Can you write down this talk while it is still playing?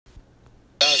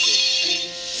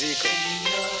Zico,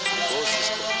 oh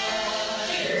sister,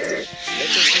 let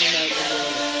us unite the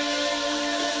world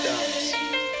with dance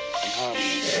and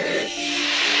harmony.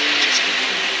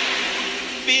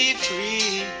 Be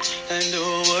free and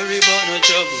don't worry about no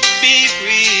trouble. Be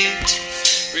free,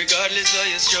 regardless of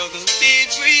your struggle. Be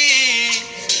free.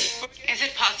 Is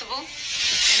it possible?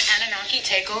 An Annunaki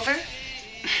takeover?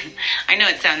 I know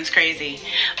it sounds crazy,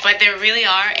 but there really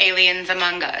are aliens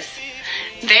among us.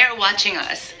 They're watching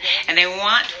us, and they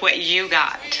want what you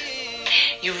got.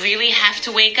 You really have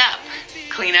to wake up,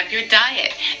 clean up your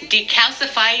diet,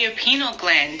 decalcify your pineal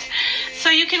gland,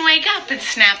 so you can wake up and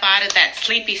snap out of that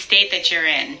sleepy state that you're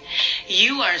in.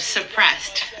 You are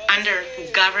suppressed under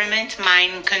government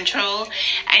mind control,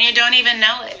 and you don't even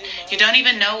know it. You don't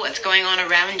even know what's going on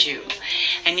around you.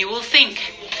 And you will think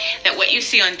that what you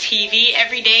see on TV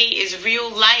every day is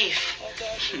real life.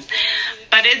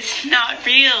 But it's not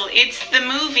real. It's the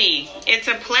movie. It's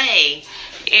a play.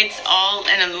 It's all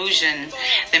an illusion.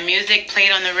 The music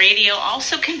played on the radio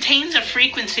also contains a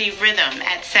frequency rhythm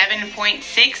at 7.6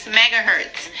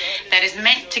 megahertz that is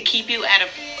meant to keep you at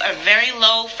a very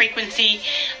low frequency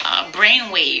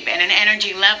brainwave and an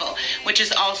energy level, which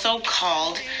is also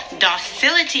called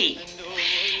docility.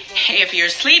 If you're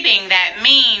sleeping, that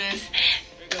means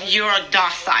you're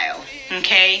docile.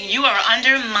 Okay, you are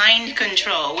under mind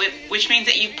control, which means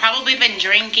that you've probably been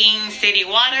drinking city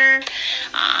water,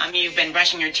 you've been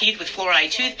brushing your teeth with fluoride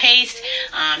toothpaste,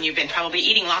 you've been probably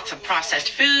eating lots of processed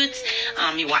foods,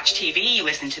 you watch TV, you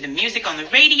listen to the music on the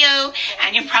radio,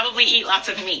 and you probably eat lots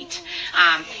of meat.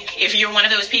 If you're one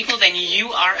of those people, then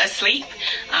you are asleep.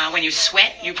 When you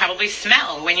sweat, you probably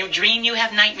smell. When you dream, you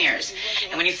have nightmares.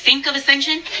 And when you think of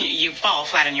Ascension, you fall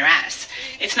flat on your ass.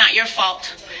 It's not your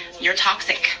fault. You're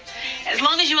toxic. As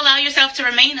long as you allow yourself to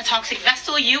remain a toxic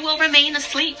vessel, you will remain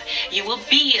asleep. You will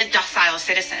be a docile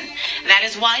citizen. That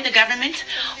is why the government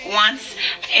wants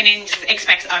and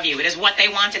expects of you. It is what they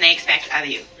want and they expect of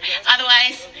you.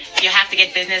 Otherwise, you have to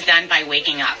get business done by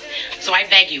waking up. So I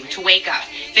beg you to wake up.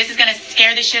 This is going to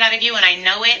scare the shit out of you, and I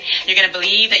know it. You're going to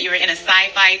believe that you're in a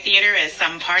sci-fi theater as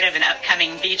some part of an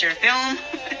upcoming feature film.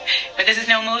 But this is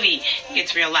no movie.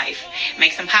 It's real life.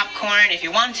 Make some popcorn if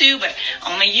you want to, but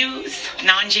only use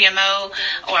non-GMO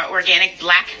or organic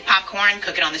black popcorn.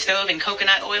 Cook it on the stove in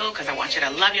coconut oil because I want you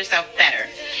to love yourself better.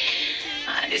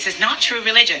 This is not true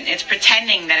religion. It's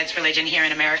pretending that it's religion here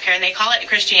in America, and they call it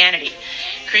Christianity.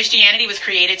 Christianity was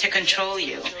created to control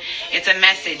you. It's a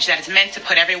message that is meant to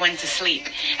put everyone to sleep.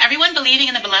 Everyone believing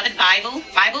in the beloved Bible,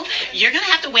 you're going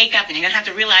to have to wake up and you're going to have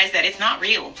to realize that it's not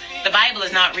real. The Bible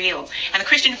is not real. And the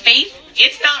Christian faith,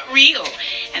 it's not real.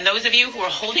 And those of you who are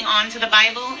holding on to the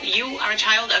Bible, you are a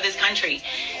child of this country.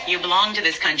 You belong to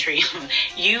this country.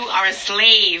 You are a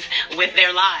slave with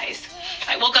their lies.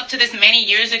 I woke up to this many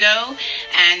years ago,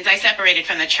 and I separated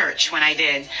from the church when I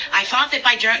did. I thought that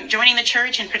by joining the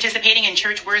church and participating in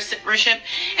church worship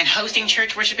and hosting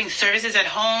church worshiping services at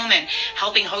home and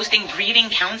helping hosting grieving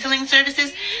counseling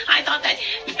services, I thought that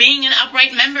being an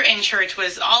upright member in church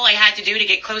was all I had to do to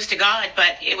get close to God,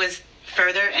 but it was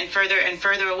further and further and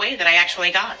further away that I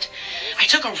actually got. I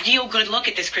took a real good look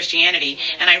at this Christianity,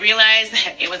 and I realized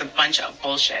that it was a bunch of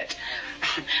bullshit.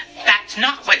 That's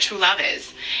not what true love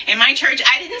is. In my church,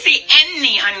 I didn't see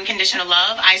any unconditional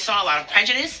love. I saw a lot of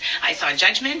prejudice. I saw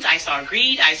judgment. I saw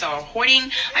greed. I saw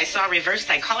hoarding. I saw reverse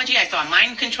psychology. I saw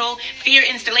mind control, fear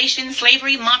installation,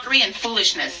 slavery, mockery, and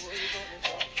foolishness.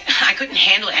 I couldn't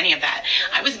handle any of that.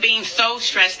 I was being so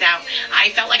stressed out. I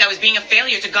felt like I was being a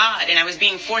failure to God, and I was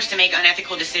being forced to make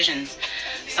unethical decisions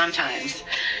sometimes.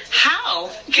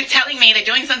 How could telling me that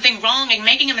doing something wrong and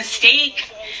making a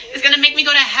mistake is going to make me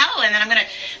go to hell, and then I'm going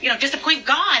to, disappoint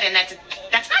God, and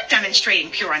that's not demonstrating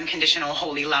pure, unconditional,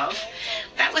 holy love.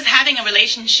 That was having a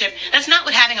relationship. That's not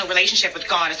what having a relationship with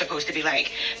God is supposed to be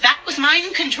like. That was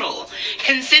mind control.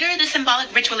 Consider the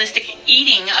symbolic ritualistic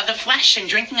eating of the flesh and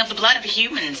drinking of the blood of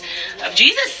humans. Of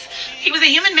Jesus, he was a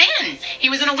human man. He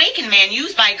was an awakened man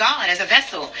used by God as a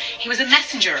vessel. He was a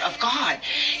messenger of God.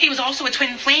 He was also a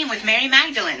twin flame with Mary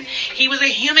Magdalene. He was a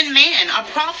human man, a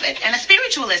prophet, and a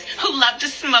spiritualist who loved to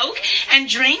smoke and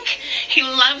drink. He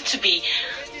loved to be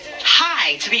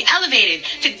high, to be elevated,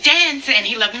 to dance, and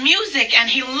he loved music, and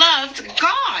he loved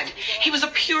God. He was a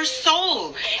pure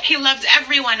soul. He loved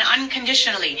everyone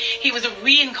unconditionally. He was a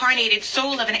reincarnated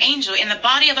soul of an angel in the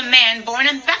body of a man born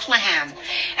in Bethlehem.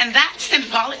 And that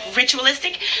symbolic,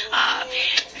 ritualistic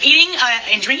eating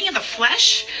and drinking of the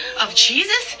flesh of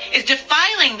Jesus is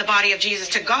defiling the body of Jesus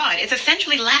to God. It's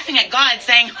essentially laughing at God,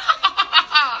 saying, "Ha ha ha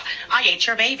ha, I ate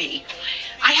your baby."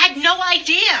 I had no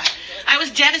idea. I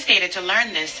was devastated to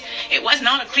learn this. It was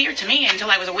not clear to me until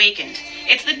I was awakened.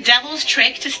 It's the devil's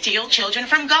trick to steal children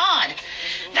from God.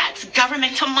 That's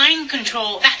governmental mind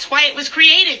control. That's why it was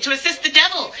created, to assist the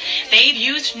devil. They've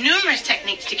used numerous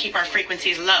techniques to keep our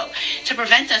frequencies low, to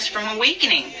prevent us from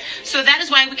awakening. So that is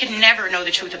why we can never know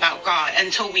the truth about God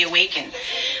until we awaken.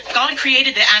 God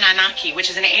created the Annunaki, which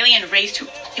is an alien race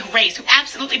who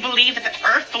absolutely believe that the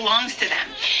earth belongs to them.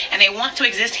 And they want to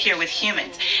exist here with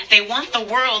humans. They want the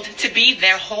world to be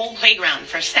their whole playground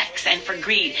for sex and for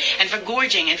greed and for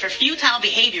gorging and for futile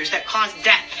behaviors that cause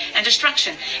death and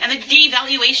destruction and the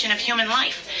devaluation of human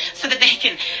life, so that they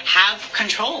can have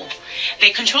control.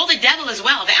 They control the devil as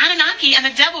well. The Anunnaki and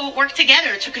the devil work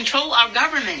together to control our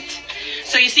government.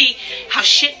 So you see how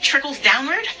shit trickles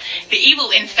downward? The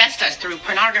evil infest us through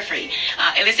pornography,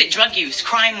 illicit drug use,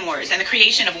 crime wars, and the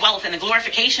creation of wealth and the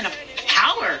glorification of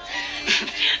power.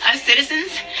 Us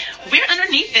citizens, we're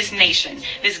underneath this nation,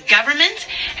 this government,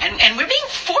 and we're being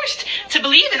forced to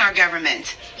believe in our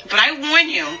government. But I warn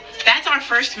you, that's our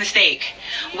first mistake.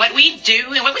 What we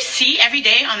do and what we see every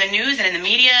day on the news and in the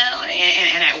media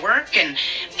and at work, and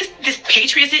this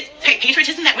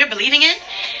patriotism that we're believing in,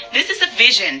 this is a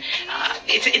vision.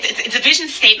 It's a vision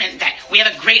statement that we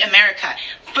have a great America.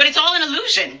 But it's all an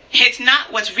illusion. It's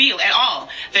not what's real at all.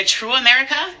 The true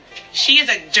America, she is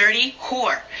a dirty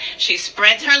whore. She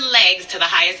spreads her legs to the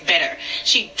highest bidder.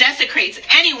 She desecrates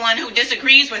anyone who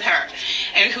disagrees with her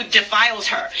and who defiles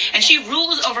her. And she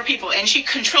rules over people, and she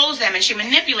controls them, and she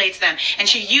manipulates them, and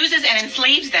she uses and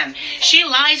enslaves them. She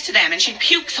lies to them, and she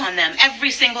pukes on them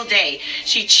every single day.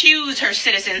 She chews her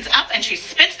citizens up, and she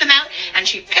spits them out, and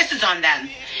she pisses on them.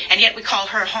 And yet we call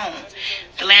her home,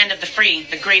 the land of the free,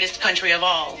 the greatest country of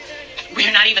all.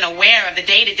 We're not even aware of the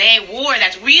day-to-day war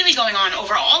that's really going on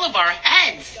over all of our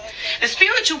heads. The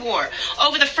spiritual war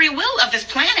over the free will of this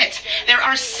planet. There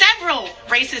are several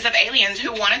races of aliens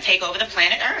who want to take over the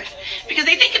planet Earth because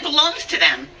they think it belongs to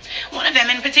them. One of them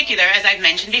in particular, as I've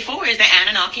mentioned before, is the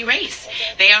Anunnaki race.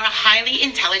 They are a highly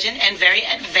intelligent and very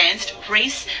advanced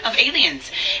race of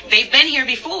aliens. They've been here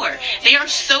before. They are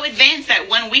so advanced that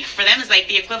 1 week for them is like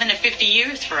the equivalent of 50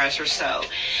 years for us or so.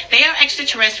 They are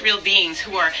extraterrestrial beings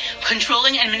who are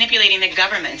controlling and manipulating the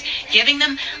government, giving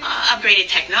them upgraded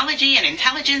technology and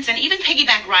intelligence and even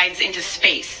piggyback rides into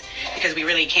space. Because we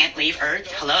really can't leave Earth.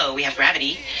 Hello, we have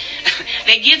gravity.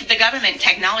 They give the government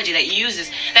technology that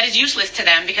is useless to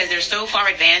them because they're so far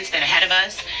advanced and ahead of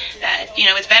us that,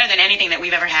 it's better than anything that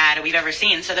we've ever had or we've ever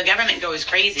seen. So the government goes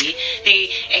crazy.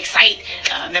 They excite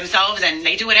themselves and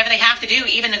they do whatever they have to do,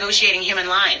 even negotiating human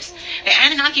lives. The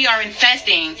Anunnaki are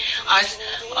infesting us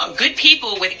good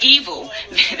people with evil.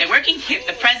 They're working with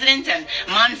the president and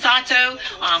Monsanto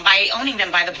by owning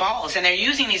them by the balls. And they're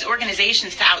using these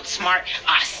organizations to outsmart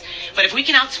us. But if we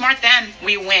can outsmart them,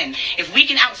 we win. If we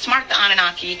can outsmart the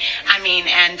Anunnaki,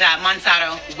 and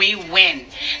Monsanto, we win.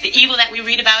 The evil that we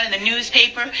read about in the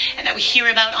newspaper and that we hear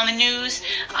about on the news,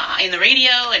 in the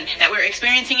radio, and that we're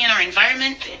experiencing in our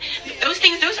environment,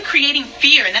 those are creating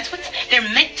fear, and that's what they're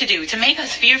meant to do, to make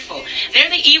us fearful. They're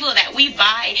the evil that we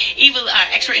buy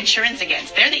extra insurance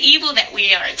against. They're the evil that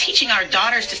we are teaching our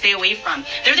daughters to stay away from.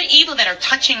 They're the evil that are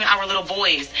touching our little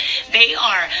boys. They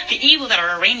are the evil that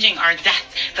are arranging our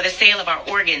death for the sale of our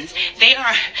organs. They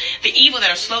are the evil that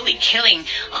are slowly killing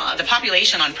the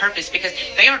population on purpose because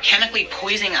they are chemically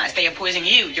poisoning us. They are poisoning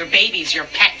you, your babies, your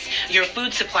pets, your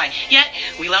food supply. Yet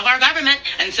we love our government,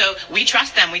 and so we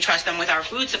trust them. We trust them with our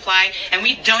food supply, and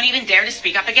we don't even dare to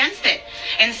speak up against it.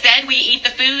 Instead, we eat the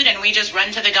food and we just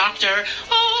run to the doctor.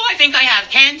 Oh, I think I have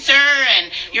cancer,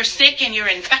 and you're sick and you're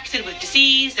infected with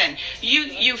disease, and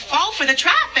you fall for the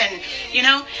trap, and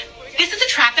this is a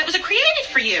trap that was created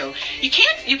for you. You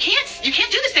can't do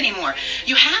this anymore.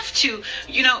 You have to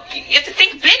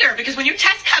think bigger, because when your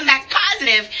tests come back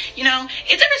positive,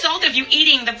 it's a result of you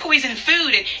eating the poisoned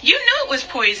food, and you knew it was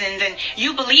poisoned, and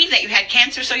you believe that you had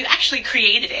cancer, so you actually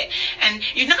created it, and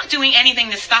you're not doing anything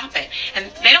to stop it.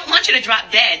 And they don't want you to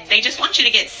drop dead. They just want you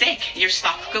to get sick. Your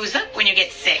stock goes up when you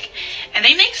get sick, and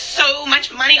they make so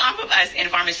much money off of us in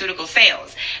pharmaceutical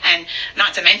sales. And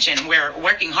not to mention, we're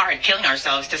working hard, killing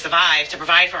ourselves to survive, to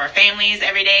provide for our families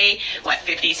every day,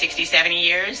 50, 60, 70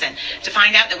 years, and to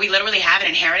find out that we literally have an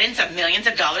inheritance of millions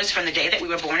of dollars from the day that we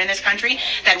were born in this country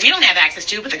that we don't have access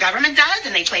to, but the government does,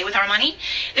 and they play with our money.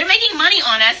 They're making money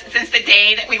on us since the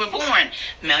day that we were born.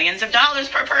 Millions of dollars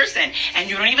per person, and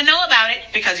you don't even know about it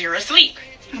because you're asleep.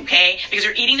 Okay? Because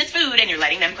you're eating this food and you're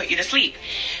letting them put you to sleep.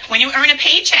 When you earn a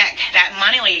paycheck, that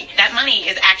money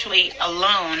is actually a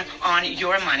loan on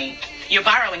your money. You're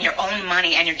borrowing your own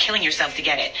money and you're killing yourself to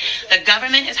get it. The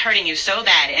government is hurting you so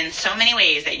bad in so many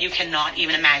ways that you cannot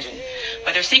even imagine.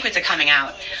 But their secrets are coming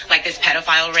out. Like this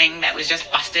pedophile ring that was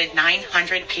just busted.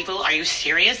 900 people. Are you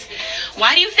serious?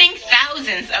 Why do you think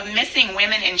thousands of missing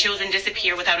women and children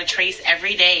disappear without a trace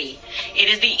every day? It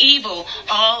is the evil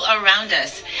all around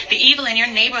us. The evil in your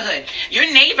neighborhood.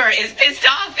 Your neighbor is pissed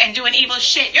off and doing evil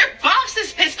shit. Your boss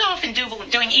is pissed off and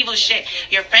doing evil shit.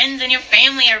 Your friends and your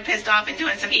family are pissed off and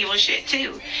doing some evil shit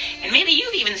too. And maybe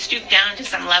you've even stooped down to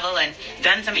some level and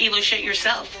done some evil shit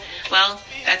yourself. Well,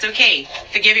 that's okay.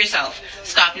 Forgive yourself.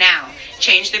 Stop now.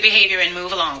 Change the behavior and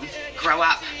move along. Grow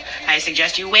up. I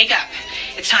suggest you wake up.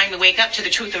 It's time to wake up to the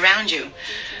truth around you.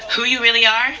 Who you really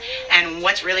are and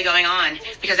what's really going on,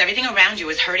 because everything around you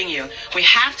is hurting you. We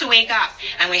have to wake up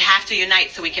and we have to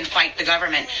unite so we can fight the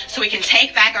government, so we can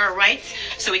take back our rights,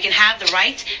 so we can have the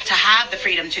right to have the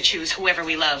freedom to choose whoever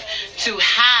we love, to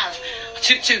have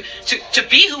to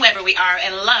be whoever we are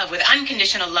and love with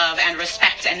unconditional love and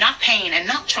respect, and not pain and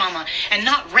not trauma and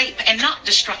not rape and not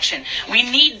destruction. We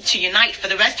need to unite for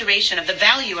the restoration of the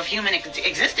value of human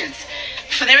existence.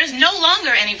 For there is no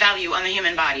longer any value on the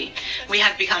human body. We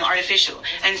have become artificial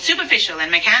and superficial and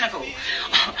mechanical,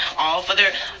 all for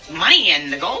their money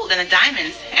and the gold and the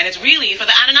diamonds. And it's really for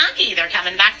the Annunaki. They're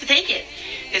coming back to take it.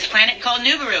 This planet called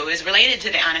Nibiru is related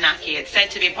to the Annunaki. It's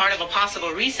said to be part of a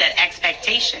possible reset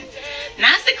expectation.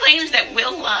 NASA claims that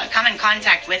we'll come in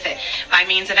contact with it by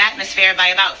means of atmosphere by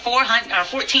about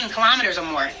 14 kilometers or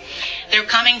more. They're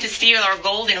coming to steal our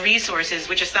gold and resources,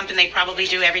 which is something they probably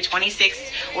do every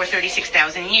 26 or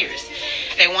 36,000 years.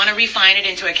 They want to refine it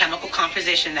into a chemical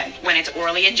composition that, when it's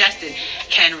orally ingested,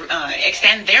 can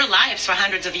extend their lives for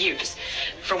hundreds of years.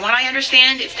 From what I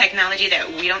understand, it's technology that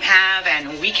we don't have,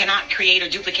 and we cannot create or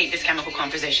duplicate this chemical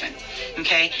composition.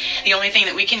 Okay? The only thing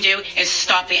that we can do is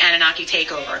stop the Annunaki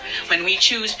takeover. When we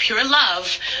choose pure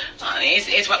love,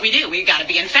 is what we do. We've got to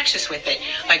be infectious with it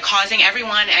by causing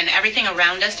everyone and everything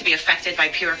around us to be affected by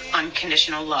pure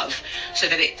unconditional love, so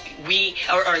that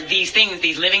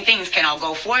these living things can all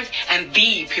go forth and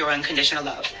be pure unconditional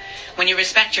love. When you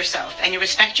respect yourself and you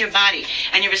respect your body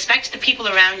and you respect the people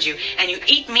around you and you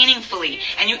eat meaningfully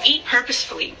and you eat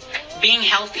purposefully, being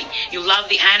healthy, you love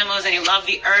the animals and you love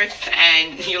the earth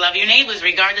and you love your neighbors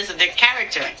regardless of their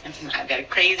character. I've got a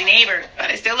crazy neighbor,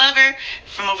 but I still love her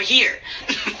from over here.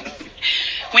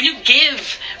 When you give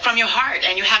from your heart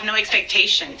and you have no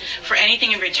expectation for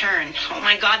anything in return, oh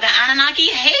my God, the Annunaki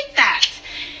hate that.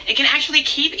 It can actually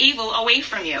keep evil away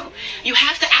from you. You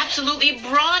have to absolutely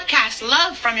broadcast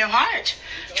love from your heart.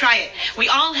 Try it. We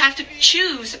all have to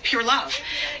choose pure love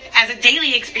as a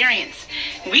daily experience.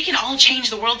 We can all change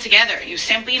the world together. You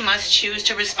simply must choose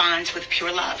to respond with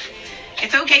pure love.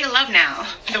 It's okay to love now.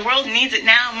 The world needs it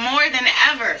now more than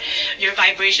ever. Your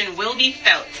vibration will be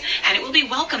felt, and it will be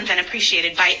welcomed and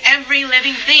appreciated by every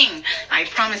living thing. I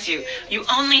promise you. You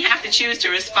only have to choose to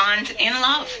respond in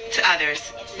love to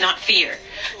others, not fear.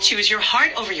 Choose your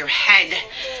heart over your head.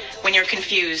 When you're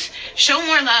confused, show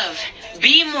more love,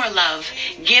 be more love,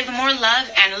 give more love,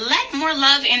 and let more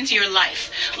love into your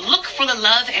life. Look for the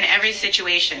love in every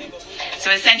situation.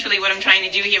 So essentially what I'm trying to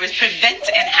do here is prevent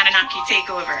an Annunaki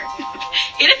takeover.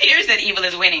 It appears that evil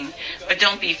is winning, but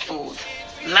don't be fooled.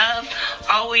 Love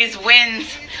always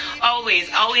wins.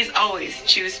 Always, always, always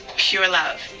choose pure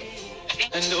love.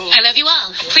 I love you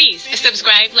all. Please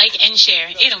subscribe, like, and share.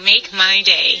 It'll make my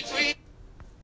day.